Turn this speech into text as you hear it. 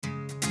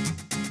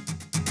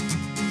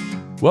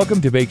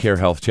Welcome to Baycare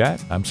Health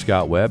Chat. I'm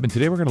Scott Webb, and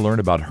today we're going to learn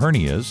about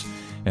hernias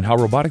and how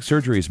robotic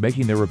surgery is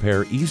making their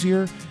repair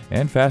easier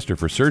and faster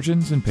for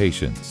surgeons and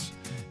patients.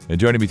 And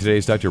joining me today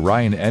is Dr.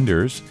 Ryan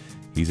Enders.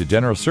 He's a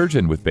general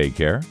surgeon with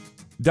Baycare.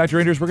 Dr.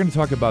 Enders, we're going to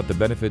talk about the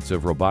benefits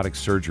of robotic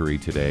surgery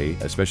today,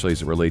 especially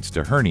as it relates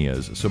to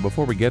hernias. So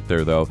before we get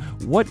there, though,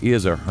 what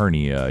is a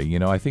hernia?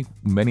 I think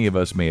many of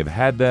us may have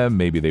had them.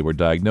 Maybe they were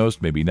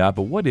diagnosed, maybe not.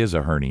 But what is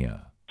a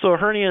hernia? So a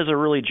hernia is a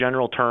really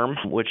general term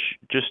which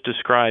just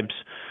describes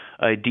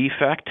a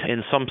defect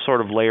in some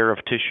sort of layer of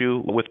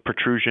tissue with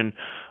protrusion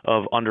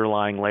of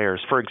underlying layers.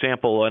 For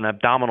example, an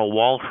abdominal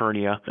wall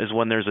hernia is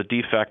when there's a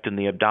defect in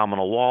the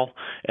abdominal wall,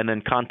 and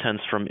then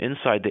contents from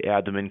inside the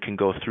abdomen can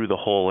go through the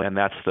hole, and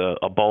that's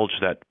a bulge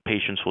that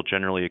patients will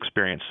generally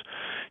experience.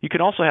 You can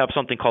also have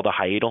something called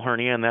a hiatal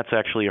hernia, and that's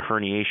actually a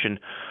herniation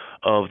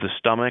of the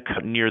stomach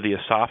near the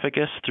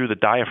esophagus through the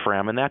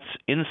diaphragm, and that's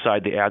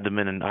inside the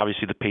abdomen, and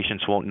obviously the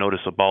patients won't notice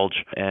a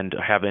bulge and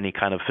have any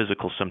kind of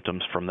physical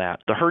symptoms from that.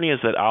 The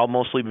hernias that I'll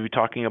mostly be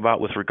talking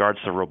about with regards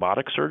to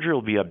robotic surgery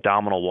will be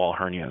abdominal wall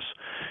hernias,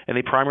 and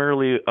they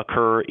primarily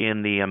occur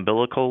in the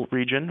umbilical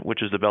region,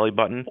 which is the belly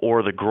button,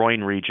 or the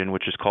groin region,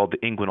 which is called the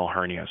inguinal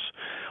hernias.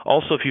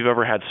 Also, if you've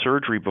ever had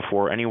surgery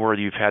before, anywhere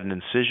you've had an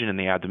incision in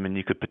the abdomen,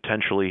 you could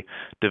potentially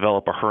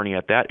develop a hernia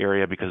at that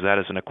area because that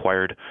is an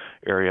acquired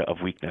area of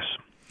weakness.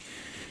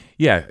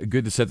 Yeah,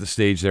 good to set the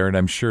stage there, and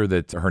I'm sure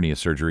that hernia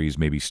surgeries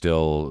may be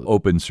still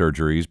open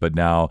surgeries, but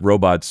now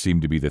robots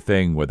seem to be the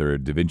thing, whether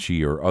Da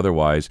Vinci or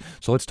otherwise.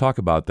 So let's talk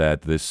about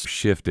that, this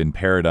shift in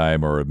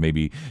paradigm or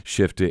maybe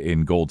shift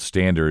in gold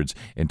standards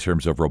in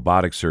terms of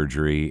robotic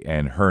surgery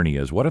and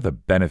hernias. What are the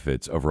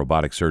benefits of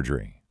robotic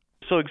surgery?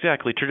 So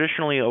exactly.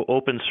 Traditionally,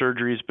 open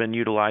surgery has been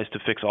utilized to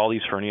fix all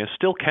these hernias,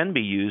 still can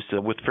be used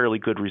with fairly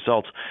good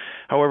results.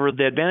 However,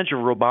 the advantage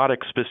of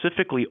robotics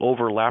specifically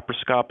over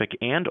laparoscopic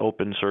and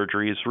open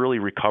surgery is really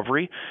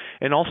recovery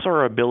and also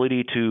our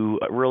ability to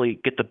really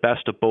get the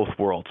best of both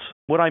worlds.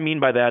 What I mean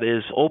by that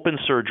is open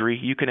surgery,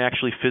 you can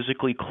actually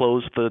physically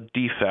close the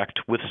defect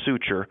with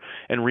suture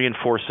and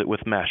reinforce it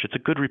with mesh. It's a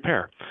good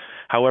repair.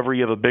 However,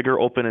 you have a bigger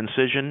open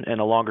incision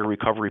and a longer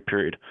recovery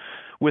period.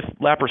 With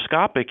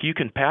laparoscopic, you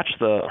can patch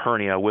the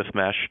hernia with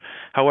mesh.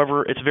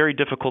 However, it's very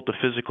difficult to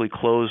physically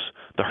close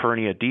the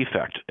hernia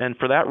defect. And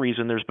for that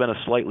reason, there's been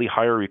a slightly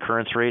higher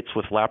recurrence rates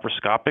with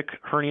laparoscopic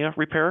hernia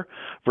repair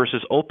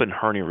versus open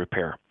hernia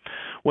repair.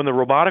 When the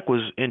robotic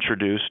was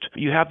introduced,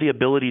 you have the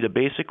ability to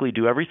basically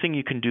do everything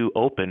you can do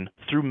open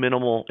through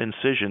minimal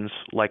incisions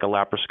like a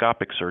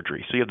laparoscopic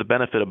surgery. So you have the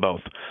benefit of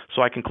both.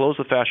 So I can close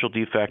the fascial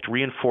defect,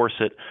 reinforce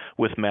it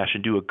with mesh,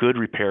 and do a good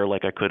repair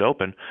like I could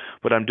open,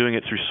 but I'm doing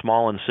it through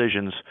small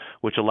incisions,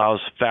 which allows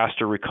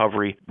faster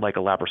recovery like a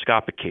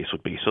laparoscopic case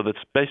would be. So that's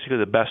basically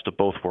the best of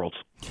both worlds.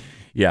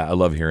 Yeah, I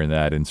love hearing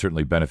that, and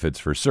certainly benefits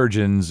for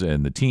surgeons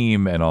and the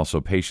team and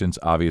also patients,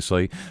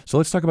 obviously. So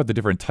let's talk about the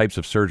different types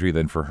of surgery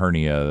then for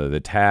hernia,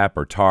 the TAP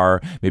or TAR.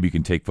 Maybe you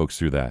can take folks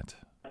through that.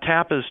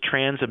 TAP is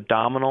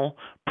transabdominal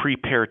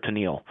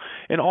preperitoneal.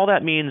 And all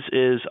that means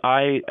is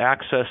I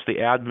access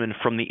the abdomen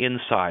from the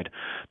inside.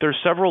 There's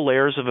several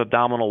layers of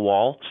abdominal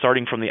wall.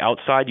 Starting from the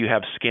outside, you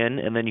have skin,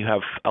 and then you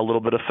have a little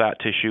bit of fat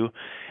tissue.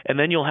 And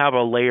then you'll have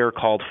a layer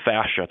called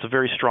fascia. It's a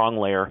very strong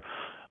layer.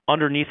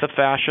 Underneath the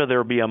fascia, there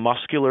will be a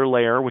muscular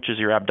layer, which is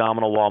your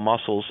abdominal wall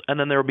muscles, and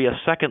then there will be a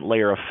second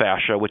layer of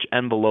fascia, which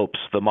envelopes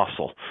the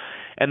muscle.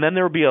 And then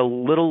there will be a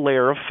little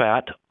layer of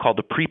fat called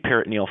the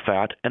preperitoneal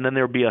fat, and then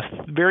there will be a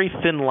very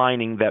thin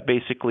lining that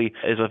basically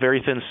is a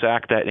very thin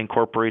sac that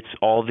incorporates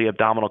all the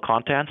abdominal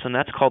contents, and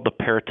that's called the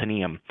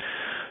peritoneum.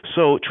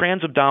 So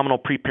transabdominal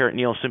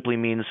preperitoneal simply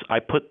means I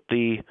put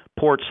the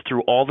ports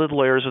through all the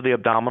layers of the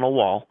abdominal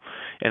wall,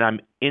 and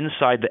I'm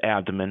inside the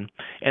abdomen.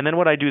 And then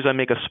what I do is I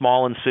make a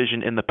small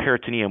incision in the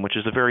peritoneum, which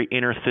is a very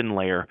inner thin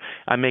layer.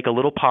 I make a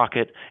little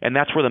pocket, and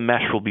that's where the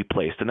mesh will be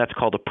placed, and that's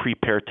called a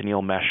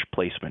preperitoneal mesh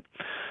placement.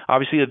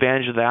 Obviously, the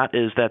advantage of that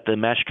is that the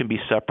mesh can be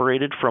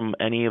separated from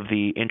any of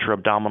the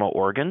intra-abdominal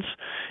organs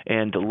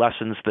and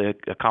lessens the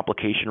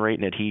complication rate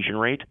and adhesion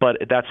rate, but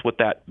that's what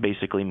that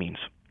basically means.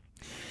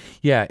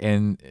 Yeah,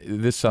 and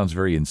this sounds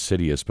very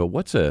insidious, but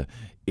what's a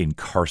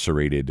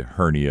incarcerated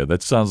hernia?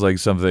 That sounds like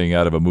something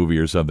out of a movie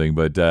or something,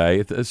 but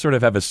I sort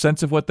of have a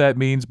sense of what that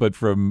means, but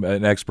from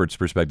an expert's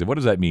perspective, what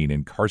does that mean,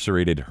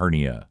 incarcerated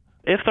hernia?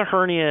 If the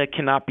hernia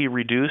cannot be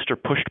reduced or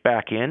pushed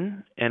back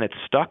in and it's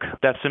stuck,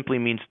 that simply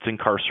means it's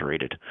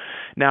incarcerated.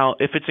 Now,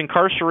 if it's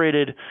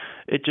incarcerated,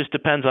 it just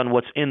depends on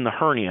what's in the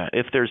hernia.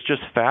 If there's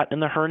just fat in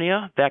the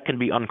hernia, that can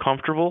be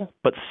uncomfortable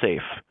but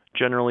safe.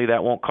 Generally,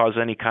 that won't cause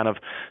any kind of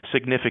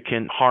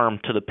significant harm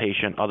to the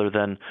patient other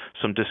than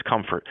some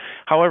discomfort.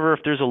 However, if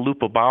there's a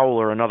loop of bowel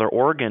or another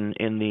organ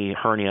in the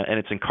hernia and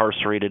it's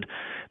incarcerated,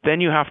 then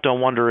you have to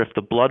wonder if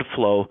the blood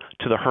flow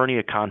to the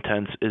hernia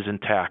contents is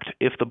intact.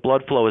 If the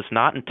blood flow is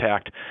not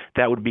intact,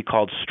 that would be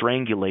called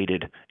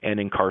strangulated and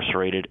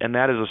incarcerated, and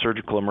that is a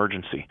surgical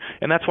emergency.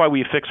 And that's why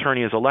we fix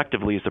hernias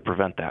electively, is to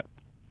prevent that.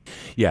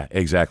 Yeah,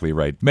 exactly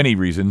right. Many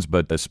reasons,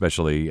 but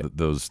especially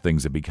those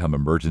things that become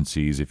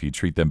emergencies. If you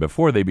treat them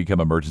before they become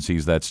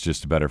emergencies, that's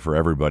just better for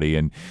everybody.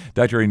 And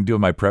Doctor, in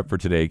doing my prep for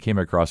today, came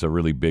across a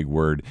really big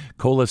word,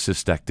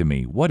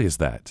 cholecystectomy. What is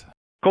that?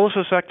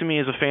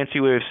 Cholecystectomy is a fancy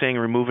way of saying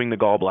removing the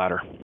gallbladder.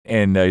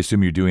 And I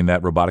assume you're doing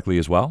that robotically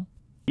as well?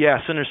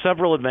 Yes, and there's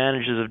several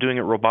advantages of doing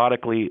it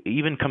robotically,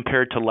 even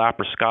compared to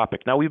laparoscopic.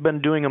 Now, we've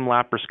been doing them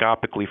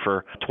laparoscopically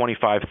for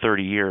 25,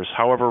 30 years.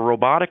 However,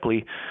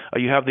 robotically,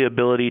 you have the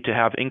ability to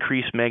have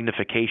increased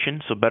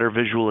magnification, so better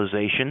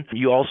visualization.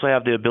 You also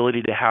have the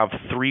ability to have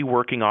 3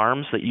 working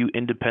arms that you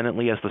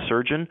independently as the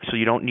surgeon, so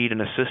you don't need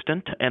an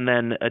assistant. And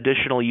then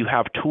additionally, you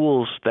have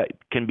tools that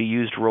can be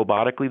used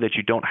robotically that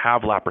you don't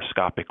have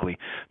laparoscopically,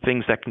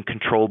 things that can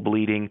control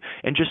bleeding,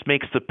 and just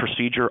makes the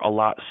procedure a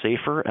lot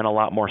safer and a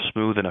lot more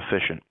smooth and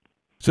efficient.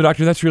 So,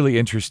 Doctor, that's really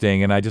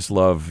interesting. And I just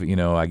love,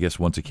 I guess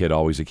once a kid,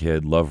 always a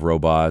kid, love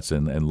robots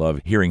and love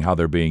hearing how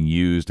they're being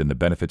used and the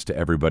benefits to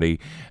everybody.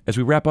 As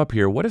we wrap up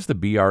here, what is the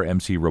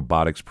BRMC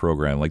robotics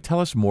program? Tell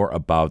us more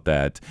about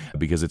that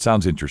because it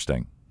sounds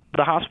interesting.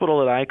 The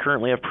hospital that I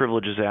currently have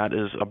privileges at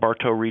is a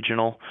Bartow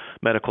Regional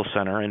Medical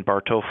Center in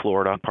Bartow,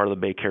 Florida, part of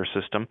the BayCare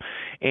system.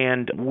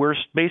 And we're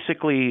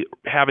basically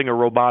having a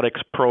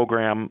robotics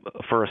program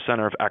for a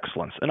center of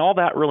excellence. And all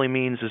that really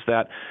means is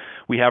that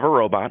we have a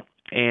robot,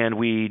 and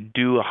we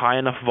do a high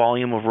enough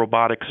volume of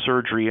robotic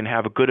surgery and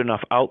have good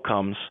enough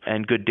outcomes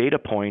and good data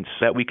points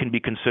that we can be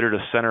considered a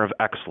center of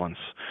excellence.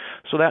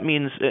 So that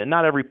means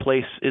not every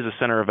place is a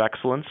center of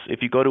excellence.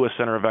 If you go to a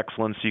center of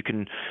excellence, you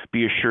can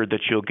be assured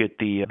that you'll get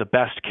the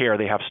best care.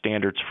 They have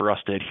standards for us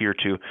to adhere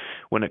to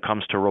when it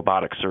comes to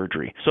robotic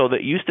surgery. So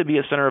that used to be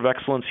a center of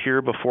excellence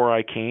here before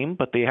I came,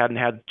 but they hadn't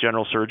had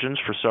general surgeons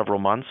for several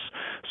months,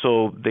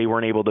 so they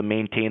weren't able to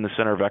maintain the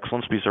center of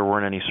excellence because there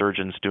weren't any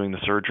surgeons doing the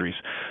surgeries.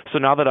 So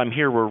now that I'm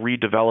here, we're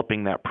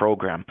redeveloping that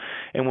program.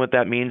 And what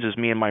that means is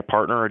me and my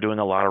partner are doing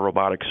a lot of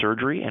robotic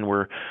surgery, and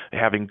we're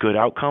having good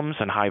outcomes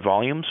and high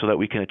volume so that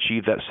we can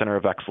achieve that center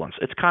of excellence.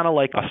 It's kind of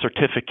like a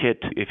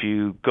certificate if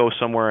you go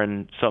somewhere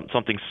and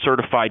something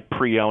certified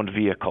pre-owned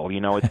vehicle.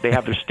 They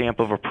have their stamp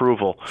of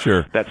approval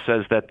Sure. that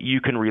says that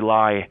you can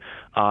rely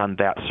on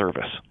that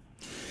service.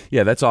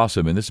 Yeah, that's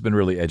awesome. And this has been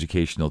really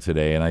educational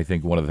today. And I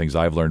think one of the things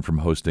I've learned from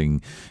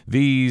hosting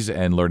these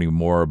and learning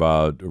more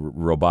about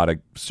robotic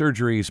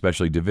surgery,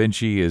 especially Da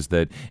Vinci, is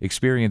that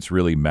experience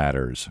really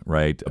matters,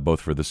 right?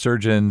 Both for the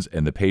surgeons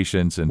and the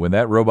patients. And when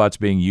that robot's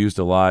being used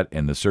a lot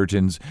and the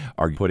surgeons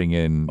are putting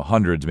in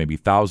hundreds, maybe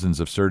thousands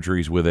of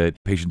surgeries with it,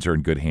 patients are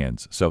in good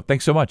hands. So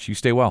thanks so much. You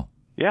stay well.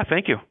 Yeah,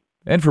 thank you.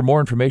 And for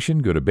more information,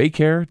 go to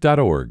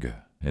baycare.org.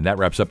 And that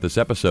wraps up this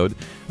episode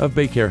of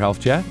BayCare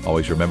Health Chat.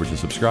 Always remember to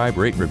subscribe,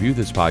 rate, and review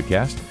this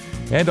podcast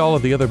and all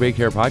of the other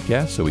BayCare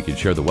podcasts so we can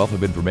share the wealth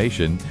of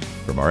information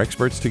from our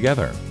experts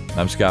together.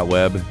 I'm Scott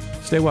Webb.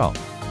 Stay well.